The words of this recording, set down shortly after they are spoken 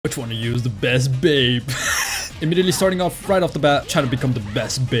Which one of you is the best babe? Immediately starting off right off the bat, trying to become the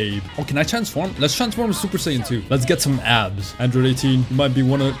best babe. Oh, can I transform? Let's transform to Super Saiyan 2. Let's get some abs. Android 18, you might be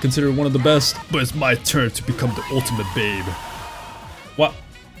considered one of the best, but it's my turn to become the ultimate babe. What?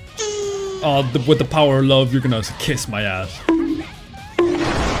 With the power of love, you're gonna kiss my ass.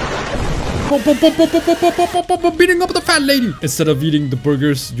 Beating up the fat lady. Instead of eating the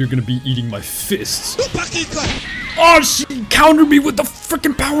burgers, you're gonna be eating my fists. Oh, she countered me with the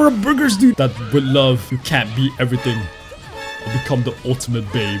freaking power of burgers, dude. That with love, you can't beat everything. I'll become the ultimate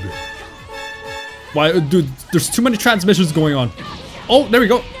babe. Why, dude? There's too many transmissions going on. Oh, there we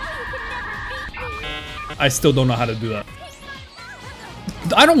go. I still don't know how to do that.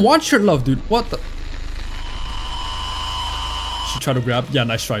 I don't want your love, dude. What the? She tried to grab. Yeah,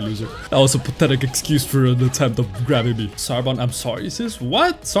 nice try, loser. That was a pathetic excuse for an attempt of grabbing me. Sarban, I'm sorry, sis.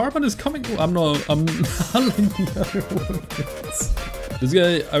 What? Sarban is coming. I'm not like the other one. This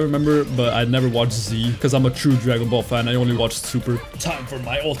guy, I remember, but I never watched Z because I'm a true Dragon Ball fan. I only watched Super. Time for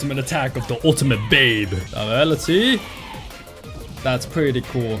my ultimate attack of the ultimate babe. Alright, let's see. That's pretty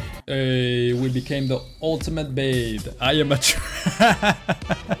cool. Hey, we became the ultimate babe. I am a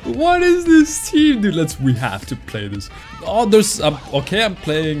What is this team, dude? We have to play this. Oh, there's okay, I'm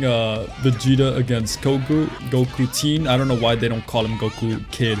playing Vegeta against Goku teen. I don't know why they don't call him Goku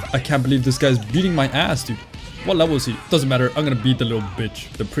kid. I can't believe this guy's beating my ass, dude. What level is he? Doesn't matter. I'm gonna beat the little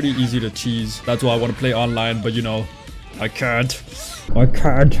bitch. They're pretty easy to cheese. That's why I want to play online, but you know, I can't. I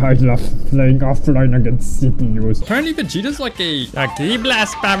love playing offline against CPUs. Apparently Vegeta's like a key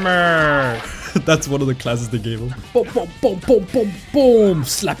blast spammer. That's one of the classes they gave him. Boom, boom, boom, boom, boom, boom.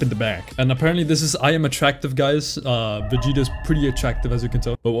 Slap in the back. And apparently this is I am attractive, guys. Vegeta's pretty attractive, as you can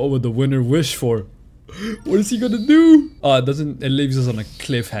tell. But what would the winner wish for? What is he gonna do? It leaves us on a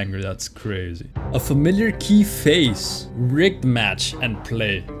cliffhanger. That's crazy. A familiar key face. Rigged match and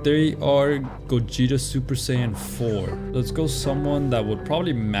play. They are Gogeta Super Saiyan 4. Let's go someone that would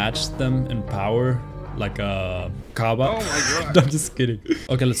probably match them in power. Like a Cabba. Oh my god. I'm just kidding.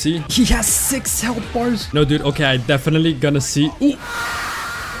 Okay, let's see. He has 6 health bars. No, dude. Okay, I definitely gonna see. Ooh.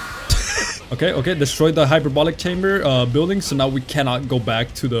 Okay, destroyed the hyperbolic chamber building, so now we cannot go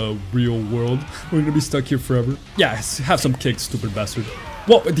back to the real world. We're gonna be stuck here forever. Yeah, have some kicks, stupid bastard.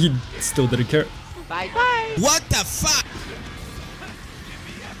 Whoa, he still didn't care. Bye-bye. What the fuck?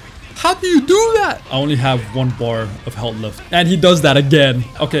 How do you do that? I only have 1 bar of health left. And he does that again.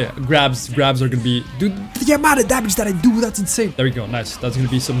 Okay, grabs are gonna be... Dude, the amount of damage that I do, that's insane. There we go, nice. That's gonna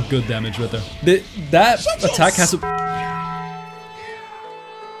be some good damage right there. That attack has to...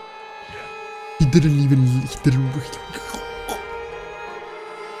 He didn't.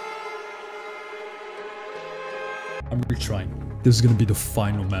 I'm retrying. This is gonna be the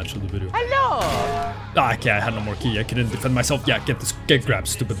final match of the video. Hello! Okay, I had no more key. I couldn't defend myself. Yeah, get grabbed,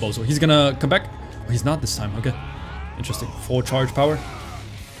 stupid bozo. He's gonna come back. Oh, he's not this time. Okay. Interesting. Full charge power.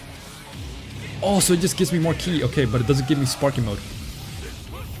 Oh, so it just gives me more key. Okay, but it doesn't give me sparking mode.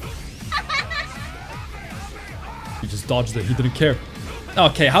 He just dodged it. He didn't care.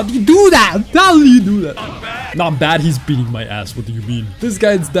 Okay, how do you do that? How do you do that? Not bad, he's beating my ass. What do you mean? This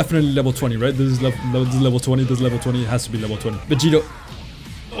guy is definitely level 20, right? This is level 20, this is level 20. It has to be level 20. Vegeta.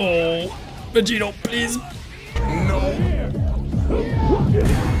 Oh, Vegeta, please. No.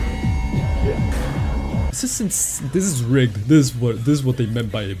 This is rigged. This is what they meant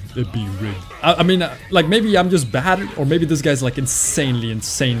by it being rigged. I mean, like maybe I'm just bad, or maybe this guy's like insanely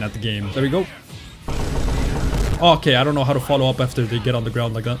insane at the game. There we go. Okay, I don't know how to follow up after they get on the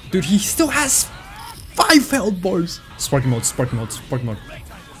ground like that. Dude, he still has 5 health bars. Sparking mode, sparking mode, sparking mode.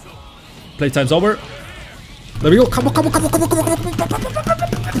 Playtime's over. There we go. Come on.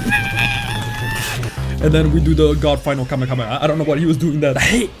 And then we do the God final Kamehameha. I don't know what he was doing that.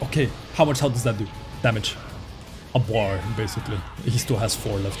 Hey, okay. How much health does that do? Damage. A bar, basically. He still has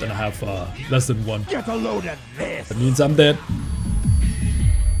 4 left and I have less than 1. Get a load of this. That means I'm dead.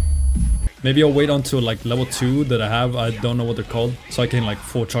 Maybe I'll wait until like level 2 that I have. I don't know what they're called. So I can like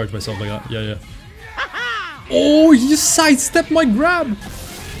full charge myself like that. Yeah. Oh, he just sidestepped my grab.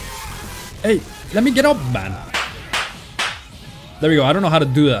 Hey, let me get up, man. There we go. I don't know how to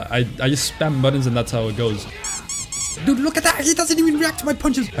do that. I just spam buttons and that's how it goes. Dude, look at that. He doesn't even react to my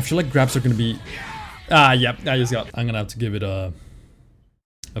punches. I feel like grabs are going to be... yep. I'm going to have to give it a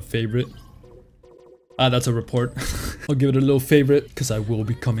favorite. That's a report. I'll give it a little favorite because I will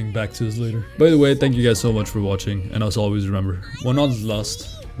be coming back to this later. By the way, thank you guys so much for watching. And as always, remember, when all is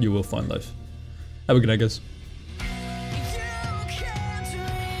lost, you will find life. Have a good night, guys.